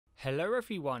Hello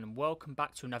everyone and welcome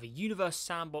back to another Universe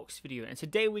Sandbox video, and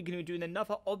today we're going to be doing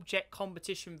another object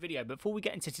competition video. Before we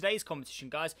get into today's competition,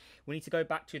 guys, we need to go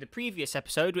back to the previous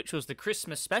episode, which was the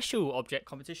Christmas special object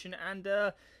competition, and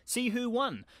see who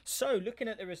won. So looking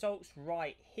at the results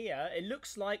right here, it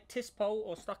looks like Tispol,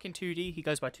 or Stuck in 2D, he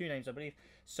goes by two names I believe.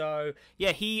 So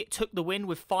yeah, he took the win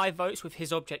with 5 votes with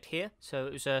his object here. So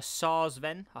it was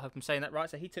Sarsven, I hope I'm saying that right,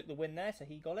 so he took the win there, so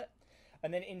he got it.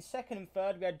 And then in second and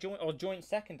third, we had joint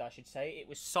second, I should say. It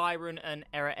was Siren and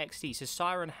Error XD. So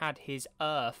Siren had his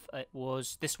Earth. It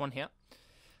was this one here,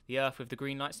 the Earth with the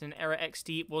green lights. And Error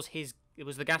XD was it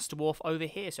was the gas dwarf over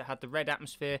here. So it had the red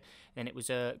atmosphere, and it was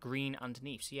green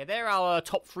underneath. So yeah, they're our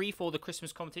top 3 for the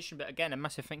Christmas competition. But again, a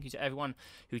massive thank you to everyone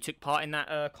who took part in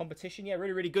that competition. Yeah,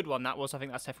 really, really good one that was. I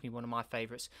think that's definitely one of my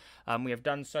favourites we have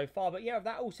done so far. But yeah, with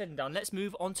that all said and done, let's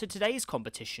move on to today's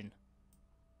competition.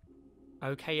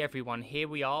 Okay everyone, here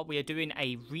we are. We are doing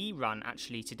a rerun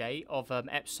actually today of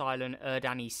Epsilon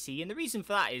Eridani C, and the reason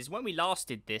for that is when we last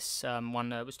did this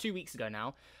one, it was 2 weeks ago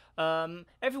now,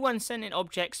 everyone sent in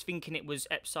objects thinking it was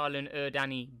Epsilon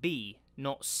Eridani B,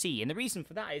 not C, and the reason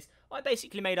for that is I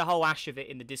basically made a whole ash of it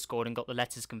in the Discord and got the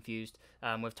letters confused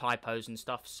with typos and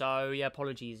stuff, so yeah,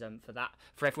 apologies for that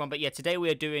for everyone. But yeah, today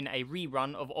we are doing a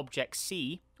rerun of object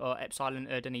C, or Epsilon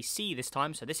Eridani C this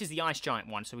time. So this is the Ice Giant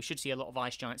one, so we should see a lot of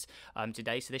Ice Giants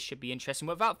today, so this should be interesting.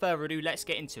 Without further ado, let's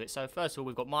get into it. So first of all,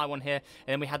 we've got my one here, and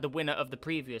then we had the winner of the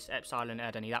previous Epsilon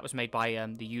Eridani. That was made by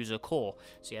the user Core.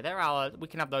 So yeah, we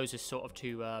can have those as sort of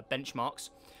 2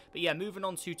 benchmarks. But yeah, moving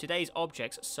on to today's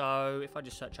objects. So if I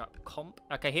just search up comp.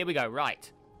 Okay, here we go. Right.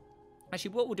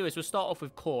 Actually, what we'll do is we'll start off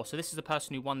with Core. So this is the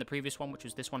person who won the previous one, which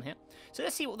was this one here. So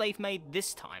let's see what they've made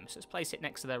this time. So let's place it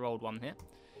next to their old one here.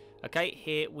 Okay,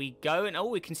 here we go. And oh,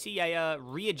 we can see a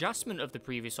readjustment of the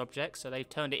previous object. So they've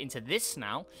turned it into this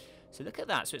now. So look at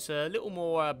that. So it's a little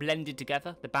more blended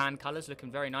together. The band colours looking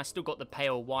very nice. Still got the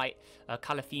pale white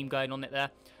colour theme going on it there.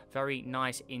 Very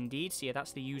nice indeed. So yeah,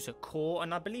 that's the user Core.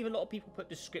 And I believe a lot of people put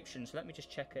descriptions. So let me just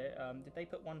check it. Did they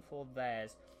put one for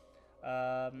theirs?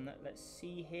 Let's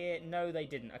see here. No, they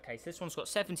didn't. Okay, so this one's got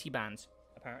 70 bands,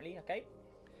 apparently. Okay.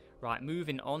 Right,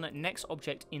 moving on. Next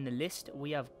object in the list,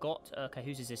 we have got... Okay,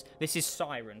 whose is this? This is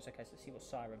Siren's. Okay, so let's see what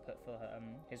Siren put for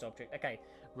his object. Okay,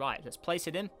 right, let's place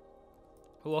it in.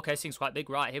 Oh, okay, this thing's quite big.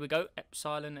 Right, here we go.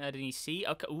 Epsilon Eridani C.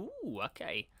 Okay, ooh,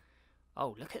 okay.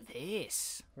 Oh, look at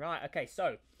this. Right, okay,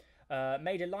 so...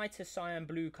 made a lighter cyan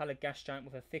blue coloured gas giant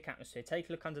with a thick atmosphere. Take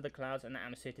a look under the clouds and the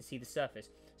atmosphere to see the surface.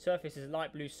 Surface is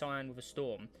light blue cyan with a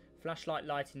storm. Flashlight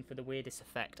lighting for the weirdest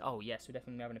effect. Oh yes, we're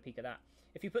definitely having a peek at that.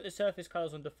 If you put the surface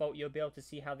colours on default, you'll be able to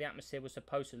see how the atmosphere was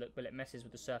supposed to look, but it messes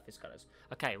with the surface colours.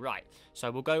 Okay, right.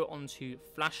 So we'll go on to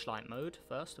flashlight mode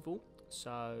first of all.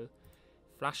 So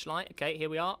flashlight. Okay, here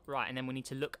we are. Right, and then we need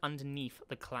to look underneath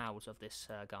the clouds of this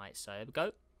guy. So here we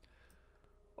go.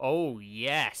 Oh,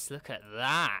 yes. Look at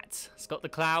that. It's got the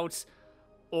clouds.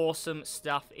 Awesome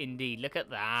stuff indeed. Look at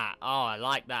that. Oh, I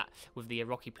like that with the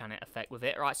Rocky Planet effect with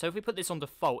it. Right, so if we put this on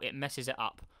default, it messes it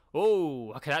up.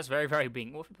 Oh, okay, that's very, very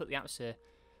big. What if we put the atmosphere?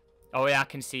 Oh, yeah, I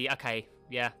can see. Okay,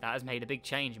 yeah, that has made a big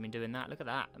change. I mean, doing that. Look at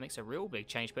that. That makes a real big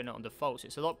change putting it on default. So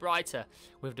it's a lot brighter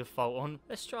with default on.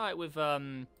 Let's try it with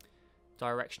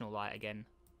directional light again.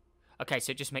 Okay,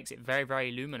 so it just makes it very,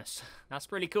 very luminous. That's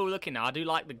pretty cool looking now. I do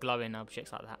like the glowing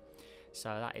objects like that. So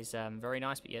that is very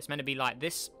nice. But yeah, it's meant to be like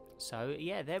this. So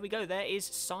yeah, there we go. There is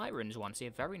Siren's one. So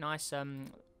yeah, very nice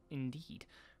indeed.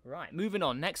 Right, moving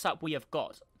on. Next up we have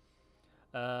got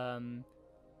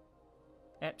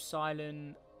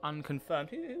Epsilon Unconfirmed.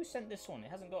 Who sent this one?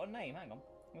 It hasn't got a name. Hang on.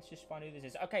 Let's just find who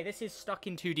this is. Okay, this is Stuck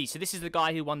in 2D. So this is the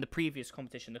guy who won the previous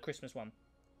competition, the Christmas one.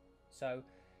 So...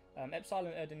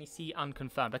 Epsilon Eridani C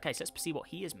Unconfirmed. Okay, so let's see what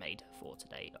he has made for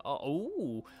today.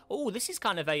 Oh, this is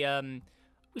kind of a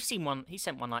we've seen one. He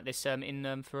sent one like this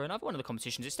in for another one of the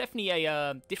competitions. It's definitely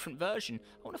a different version.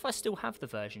 I wonder if I still have the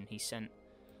version he sent.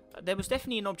 There was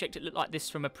definitely an object that looked like this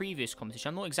from a previous competition.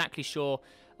 I'm not exactly sure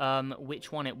which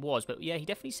one it was, but yeah, he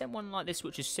definitely sent one like this,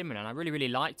 which is similar, and I really, really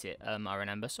liked it. I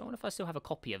remember. So I wonder if I still have a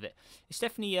copy of it. It's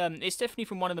definitely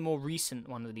from one of the more recent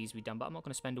one of these we've done, but I'm not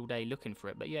going to spend all day looking for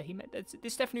it. But yeah,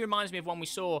 this definitely reminds me of one we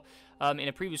saw in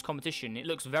a previous competition. It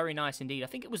looks very nice indeed. I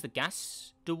think it was the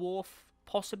gas dwarf.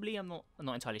 Possibly, I'm not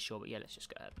entirely sure, but yeah, let's just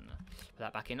go ahead and put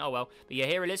that back in. Oh well, but yeah,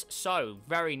 here it is. So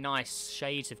very nice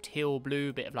shades of teal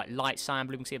blue, bit of like light cyan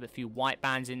blue. We can see a few white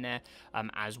bands in there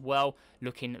as well,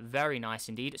 looking very nice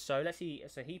indeed. So let's see.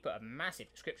 So he put a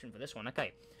massive description for this one.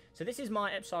 Okay, so this is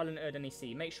my Epsilon Eridani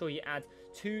C. Make sure you add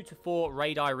 2 to 4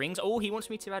 radii rings. Oh, he wants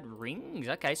me to add rings.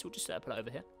 Okay, so we'll just put it over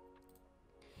here.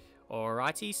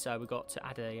 Alrighty, so we got to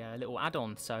add a little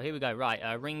add-on. So here we go. Right,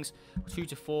 rings 2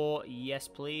 to 4. Yes,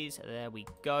 please. There we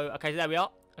go. Okay, there we are.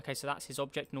 Okay, so that's his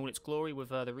object in all its glory with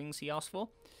the rings he asked for.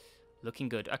 Looking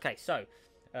good. Okay, so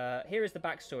here is the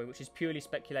backstory, which is purely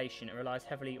speculation. It relies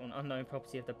heavily on unknown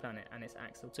property of the planet and its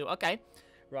axial tilt. Okay,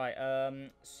 right.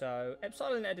 So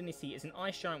Epsilon Eridani is an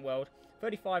ice giant world,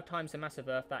 35 times the mass of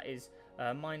Earth. That is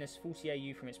minus 40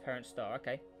 AU from its parent star.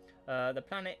 Okay. The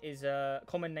planet is a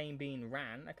common name being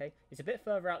Ran. Okay, it's a bit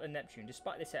further out than Neptune.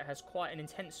 Despite this, it has quite an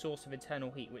intense source of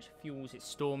internal heat, which fuels its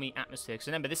stormy atmosphere.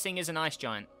 So remember, this thing is an ice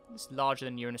giant. It's larger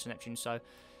than Uranus and Neptune, so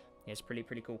yeah, it's pretty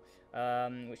cool.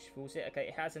 Which fuels it. Okay,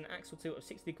 it has an axial tilt of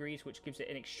 6 degrees, which gives it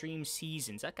an extreme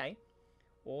seasons. Okay,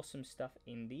 awesome stuff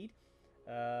indeed.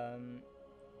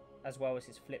 As well as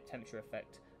its flip temperature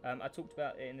effect. I talked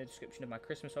about it in the description of my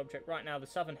Christmas object. Right now, the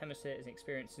southern hemisphere is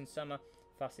experiencing summer.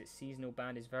 Thus, its seasonal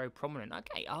band is very prominent.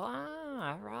 Okay,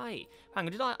 right.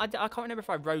 Hang on, I can't remember if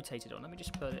I rotated on. Let me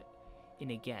just put it in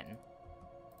again.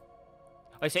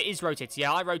 Oh, so it is rotated.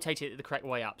 Yeah, I rotated it the correct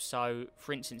way up. So,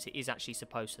 for instance, it is actually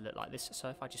supposed to look like this. So,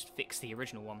 if I just fix the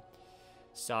original one.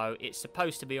 So, it's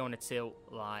supposed to be on a tilt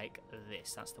like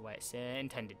this. That's the way it's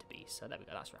intended to be. So, there we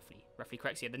go. That's roughly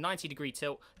correct. So, yeah, the 90-degree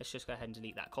tilt. Let's just go ahead and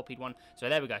delete that copied one. So,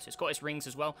 there we go. So, it's got its rings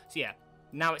as well. So, yeah.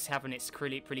 Now it's having its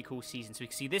pretty cool season. So we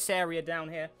can see this area down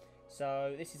here.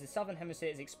 So this is the southern hemisphere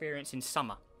is experiencing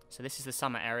summer. So this is the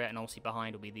summer area, and obviously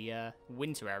behind will be the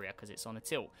winter area because it's on a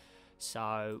tilt.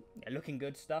 So yeah, looking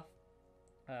good stuff.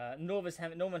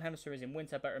 Northern hemisphere is in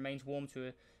winter, but remains warm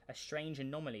to a strange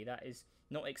anomaly that is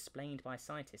not explained by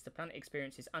scientists. The planet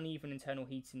experiences uneven internal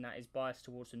heating that is biased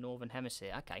towards the northern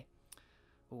hemisphere. Okay.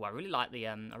 Oh, I really like the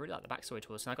backstory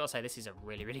to us, and I gotta say this is a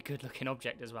really good looking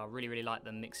object as well. Really like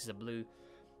the mixes of blue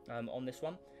on this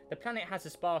one. The planet has a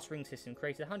sparse ring system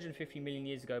created 150 million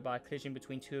years ago by a collision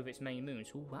between 2 of its main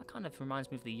moons. Ooh, that kind of reminds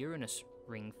me of the Uranus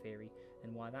ring theory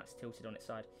and why that's tilted on its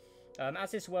side.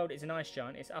 As this world is an ice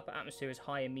giant, its upper atmosphere is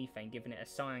high in methane, giving it a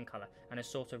cyan colour and a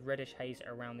sort of reddish haze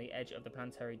around the edge of the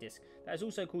planetary disk. That is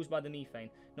also caused by the methane,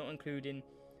 not including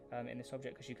in this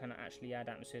object because you cannot actually add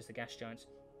atmospheres to gas giants.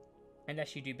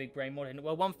 Unless you do big brain modeling.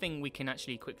 Well, one thing we can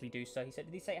actually quickly do. So he said,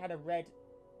 did he say it had a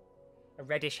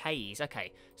reddish haze?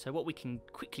 Okay. So what we can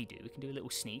quickly do, we can do a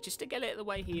little sneak just to get it the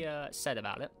way he said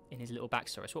about it in his little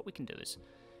backstory. So what we can do is,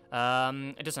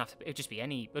 it doesn't have to. It'll just be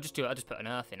any. We'll just do it. I'll just put an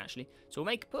Earth in actually. So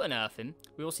we'll put an Earth in.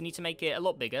 We also need to make it a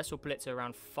lot bigger. So we'll put it to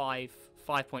around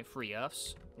 5.3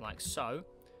 Earths, like so.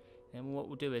 And what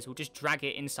we'll do is we'll just drag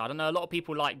it inside. I know a lot of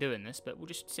people like doing this, but we'll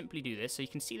just simply do this. So you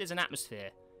can see there's an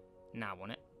atmosphere now on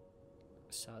it.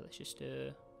 So let's just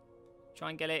try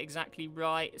and get it exactly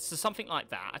right. So something like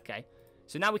that. Okay.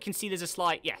 So now we can see there's a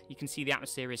slight... Yeah, you can see the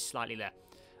atmosphere is slightly there.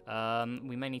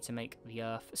 We may need to make the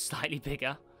Earth slightly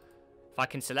bigger. If I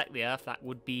can select the Earth, that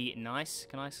would be nice.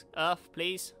 Can I... Earth,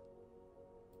 please?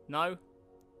 No?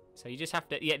 So you just have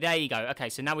to... Yeah, there you go. Okay,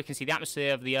 so now we can see the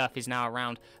atmosphere of the Earth is now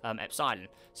around Epsilon.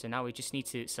 So now we just need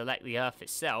to select the Earth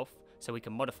itself so we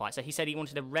can modify it. So he said he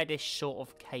wanted a reddish sort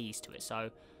of haze to it. So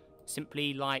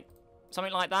simply like...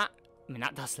 Something like that. I mean,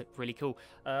 that does look really cool.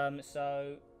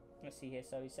 So, let's see here.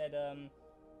 So, he said,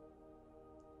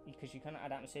 because you cannot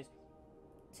add atmospheres,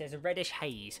 it says a reddish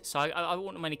haze. So, I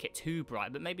wouldn't make it too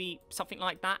bright, but maybe something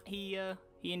like that he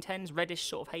intends. Reddish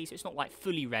sort of haze. It's not like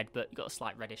fully red, but you've got a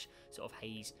slight reddish sort of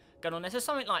haze going on there. So,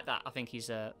 something like that, I think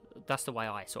he's, that's the way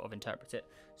I sort of interpret it.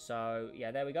 So,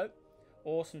 yeah, there we go.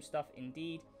 Awesome stuff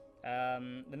indeed.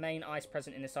 The main ice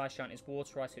present in this ice giant is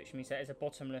water ice, which means there is a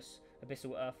bottomless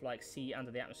abyssal Earth-like sea under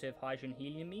the atmosphere of hydrogen,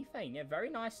 helium, methane. Yeah, very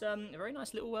nice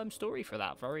little story for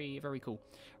that. Very cool.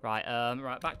 Right,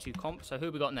 right, back to comp. So who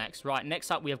have we got next? Right, next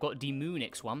up we have got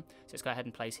Demunix one. So let's go ahead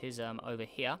and place his over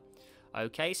here.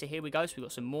 Okay, so here we go. So we've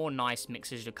got some more nice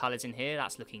mixes of colours in here.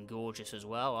 That's looking gorgeous as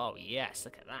well. Oh yes,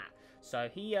 look at that. So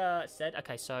he said,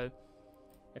 okay, so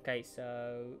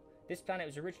this planet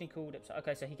was originally called...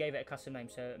 Okay, so he gave it a custom name.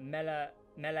 So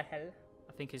Melahel,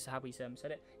 I think is how he said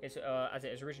it. It's as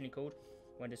it was originally called,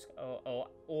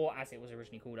 or as it was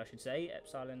originally called, I should say.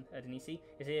 Epsilon Eridani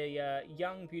is a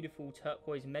young, beautiful,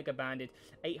 turquoise, mega-banded,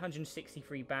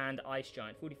 863 band ice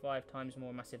giant, 45 times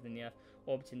more massive than the Earth,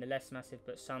 orbiting the less massive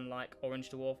but sun-like orange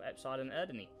dwarf Epsilon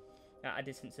Eridani at a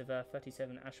distance of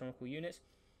 37 astronomical units.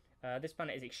 This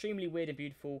planet is extremely weird and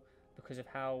beautiful because of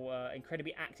how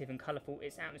incredibly active and colourful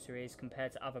its atmosphere is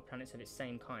compared to other planets of its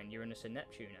same kind, Uranus and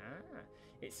Neptune.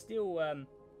 It's still,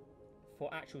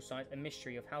 for actual science, a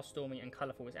mystery of how stormy and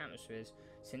colourful its atmosphere is,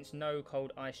 since no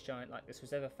cold ice giant like this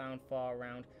was ever found far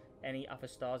around any other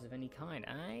stars of any kind.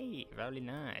 Aye, really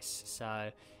nice.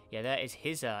 So, yeah, that is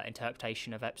his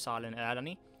interpretation of Epsilon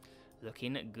Eridani.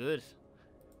 Looking good.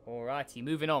 Alrighty,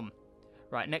 moving on.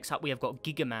 Right, next up we have got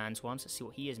Gigaman's one. So let's see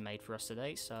what he has made for us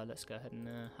today. So let's go ahead and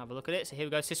have a look at it. So here we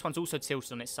go. So this one's also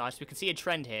tilted on its side. So we can see a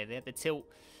trend here. The tilt,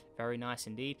 very nice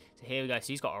indeed. So here we go. So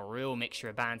he's got a real mixture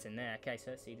of bands in there. Okay,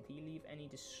 so let's see. Did he leave any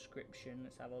description?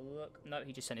 Let's have a look. No,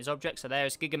 he just sent his object. So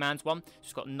there's Gigaman's one. So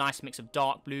it's got a nice mix of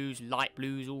dark blues, light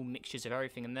blues, all mixtures of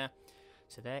everything in there.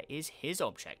 So there is his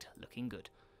object. Looking good.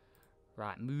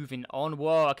 Right, moving on.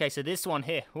 Whoa, okay, so this one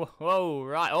here. Whoa,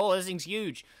 right. Oh, this thing's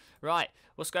huge. Right,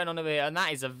 what's going on over here? And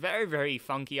that is a very, very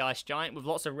funky ice giant with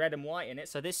lots of red and white in it.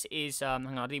 So this is, hang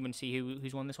on, I didn't even see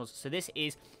whose one this was. So this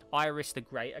is Iris the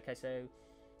Great. Okay, so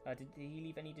did he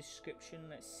leave any description?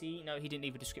 Let's see. No, he didn't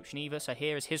leave a description either. So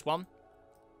here is his one.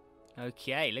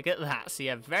 Okay, look at that. So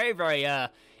yeah, very, very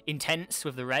intense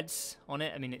with the reds on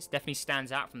it. I mean, it definitely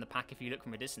stands out from the pack if you look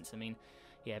from a distance. I mean,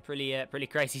 yeah, pretty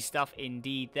crazy stuff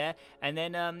indeed there. And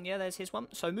then, yeah, there's his one.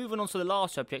 So moving on to the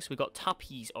last objects, we've got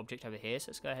Tuppy's object over here. So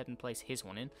let's go ahead and place his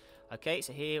one in. Okay,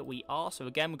 so here we are. So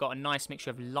again, we've got a nice mixture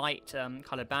of light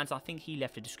coloured bands. I think he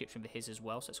left a description for his as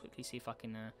well. So let's quickly see if I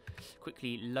can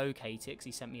quickly locate it, because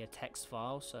he sent me a text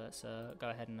file. So let's go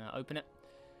ahead and open it.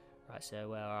 Right, so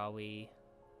where are we?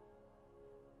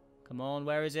 Come on,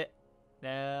 where is it?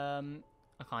 I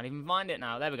can't even find it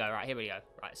now. There we go. Right, here we go.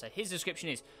 Right, so his description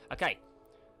is, okay.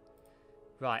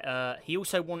 Right, he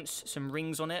also wants some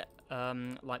rings on it,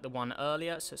 like the one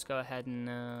earlier. So let's go ahead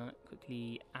and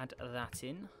quickly add that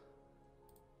in.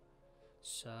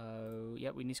 So,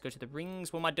 yeah, we need to go to the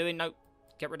rings. What am I doing? Nope,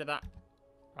 get rid of that.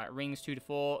 Right, rings 2 to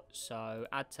 4. So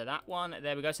add to that one.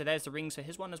 There we go. So there's the rings for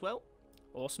his one as well.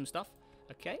 Awesome stuff.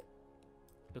 Okay,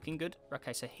 looking good.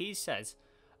 Okay, so he says,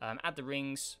 add the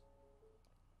rings.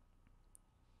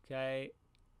 Okay.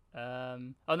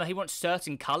 Oh no, he wants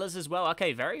certain colours as well.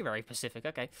 Okay, very, very specific.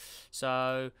 Okay,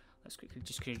 so let's quickly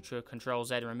just Control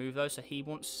Z and remove those. So he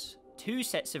wants 2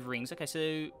 sets of rings. Okay,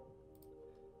 so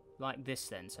like this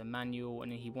then. So manual,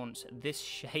 and then he wants this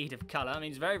shade of colour. I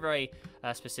mean, it's very, very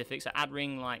specific. So add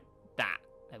ring like that.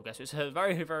 There we go. So it's a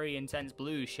very, very intense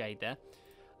blue shade there.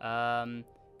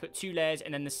 Put 2 layers,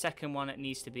 and then the second one, it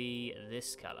needs to be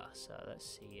this colour. So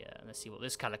let's see what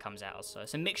this colour comes out. So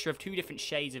it's a mixture of 2 different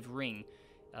shades of ring.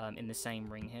 In the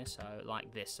same ring here, so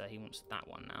like this. So he wants that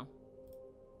one now.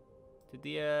 Did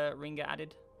the ring get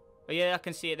added? Oh yeah, I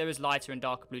can see it. There is lighter and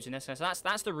darker blues in this. So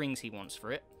that's the rings he wants for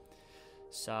it.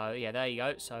 So yeah, there you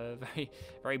go. So very,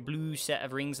 very blue set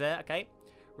of rings there. Okay,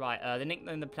 right. The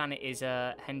nickname of the planet is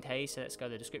Hente. So let's go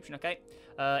to the description. Okay,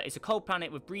 it's a cold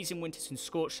planet with breezing winters and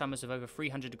scorched summers of over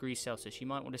 300 degrees Celsius. You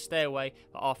might want to stay away,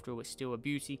 but after all, it's still a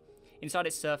beauty. Inside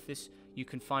its surface, you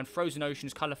can find frozen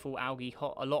oceans, colourful algae,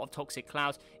 a lot of toxic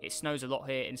clouds. It snows a lot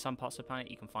here in some parts of the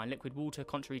planet. You can find liquid water.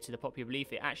 Contrary to the popular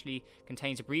belief, it actually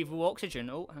contains a breathable oxygen.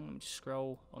 Oh, hang on, let me just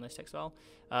scroll on this text file.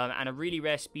 And a really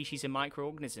rare species of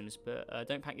microorganisms. But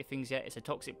don't pack your things yet. It's a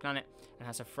toxic planet and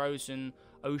has a frozen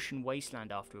ocean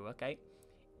wasteland after all, okay?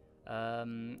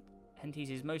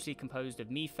 Hentes is mostly composed of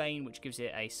methane, which gives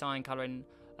it a cyan colouring.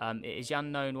 It is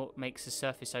unknown what makes the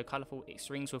surface so colourful.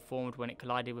 Its rings were formed when it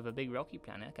collided with a big rocky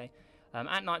planet. Okay.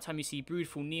 At night time, you see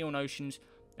beautiful neon oceans,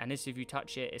 and this, if you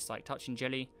touch it, it's like touching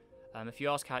jelly. If you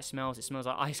ask how it smells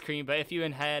like ice cream, but if you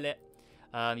inhale it,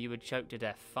 you would choke to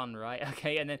death. Fun, right?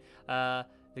 Okay, and then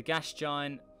the gas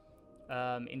giant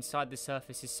inside the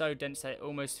surface is so dense that it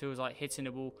almost feels like hitting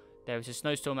a wall. There is a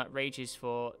snowstorm that rages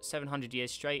for 700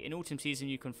 years straight. In autumn season,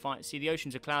 you can see the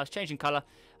oceans of clouds changing colour.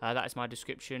 That is my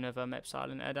description of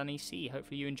Epsilon Eridani Sea.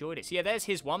 Hopefully you enjoyed it. So yeah, there's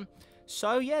his one.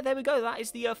 So yeah, there we go. That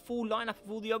is the full lineup of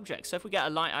all the objects. So if we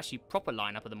get a actually proper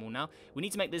lineup of them all now, we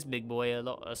need to make this big boy a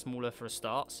lot smaller for a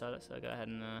start. So let's go ahead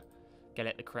and get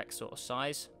it the correct sort of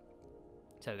size.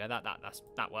 So there we go.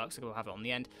 That works. So we'll have it on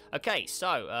the end. Okay,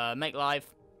 so make live.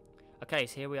 Okay,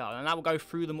 so here we are. And now we'll go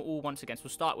through them all once again. So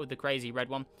we'll start with the crazy red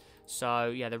one. So,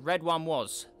 yeah, the red one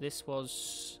was... This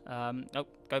was... oh,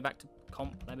 go back to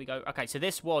comp. There we go. Okay, so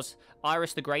this was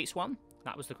Iris the Great's one.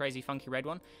 That was the crazy, funky red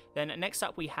one. Then next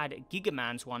up, we had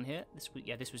Gigaman's one here.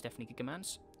 This was definitely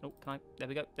Gigaman's. Oh, can I... There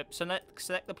we go. Yep,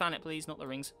 select the planet, please, not the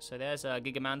rings. So there's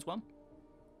Gigaman's one.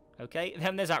 Okay,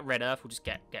 then there's that red Earth. We'll just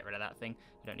get rid of that thing.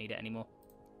 We don't need it anymore.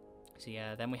 So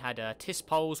yeah, then we had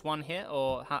Tispol's one here,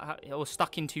 or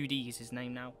Stuck in 2D is his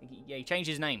name now. Yeah, he changed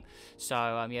his name.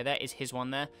 So yeah, that is his one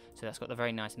there. So that's got the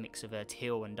very nice mix of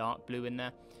teal and dark blue in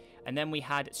there. And then we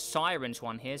had Siren's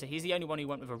one here. So he's the only one who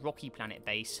went with a rocky planet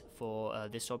base for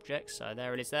this object. So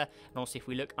there it is there. And also if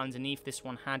we look underneath, this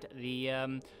one had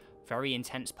the very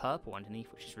intense purple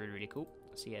underneath, which is really, really cool.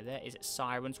 So yeah, there is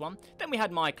Siren's one. Then we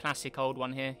had my classic old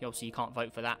one here. Obviously, you can't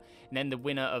vote for that. And then the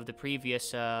winner of the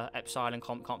previous Epsilon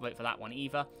comp can't vote for that one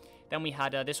either. Then we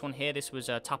had this one here. This was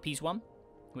Tuppy's one,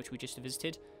 which we just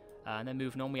visited. And then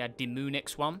moving on, we had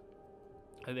Demunix one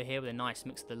over here with a nice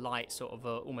mix of the light, sort of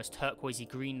almost turquoisey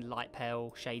green, light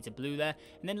pale shades of blue there.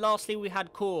 And then lastly, we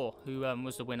had Core, who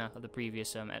was the winner of the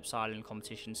previous Epsilon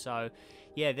competition. So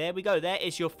yeah, there we go. There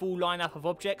is your full lineup of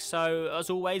objects. So as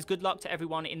always, good luck to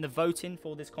everyone in the voting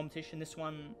for this competition. This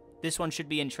one should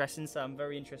be interesting, so I'm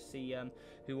very interested to see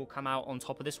who will come out on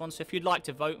top of this one. So if you'd like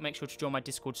to vote, make sure to join my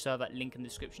Discord server, link in the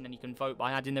description, and you can vote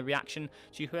by adding the reaction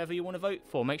to whoever you want to vote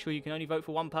for. Make sure you can only vote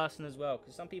for one person as well,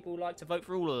 because some people like to vote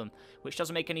for all of them, which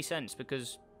doesn't make any sense,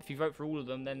 because if you vote for all of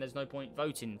them, then there's no point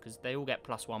voting, because they all get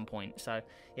 +1 point. So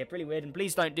yeah, pretty weird, and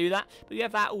please don't do that. But yeah,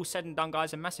 that all said and done,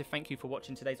 guys, a massive thank you for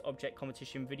watching today's object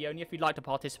competition video. And if you'd like to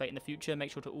participate in the future,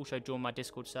 make sure to also join my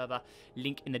Discord server,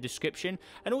 link in the description.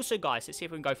 And also, guys, let's see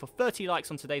if we can go for 30 likes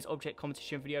on today's object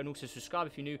competition video, and also subscribe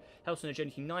if you're new. Helps on the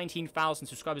journey to 19,000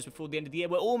 subscribers before the end of the year.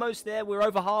 We're almost there. We're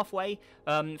over halfway,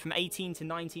 from 18 to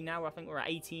 19 now. I think we're at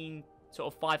 18,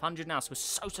 sort of 500 now, so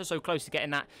we're so close to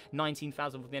getting that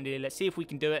 19,000 for the end of the year. Let's see if we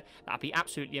can do it. That'd be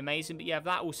absolutely amazing. But yeah, with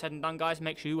that all said and done, guys,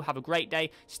 make sure you have a great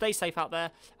day, stay safe out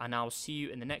there, and I'll see you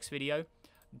in the next video.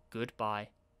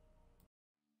 Goodbye.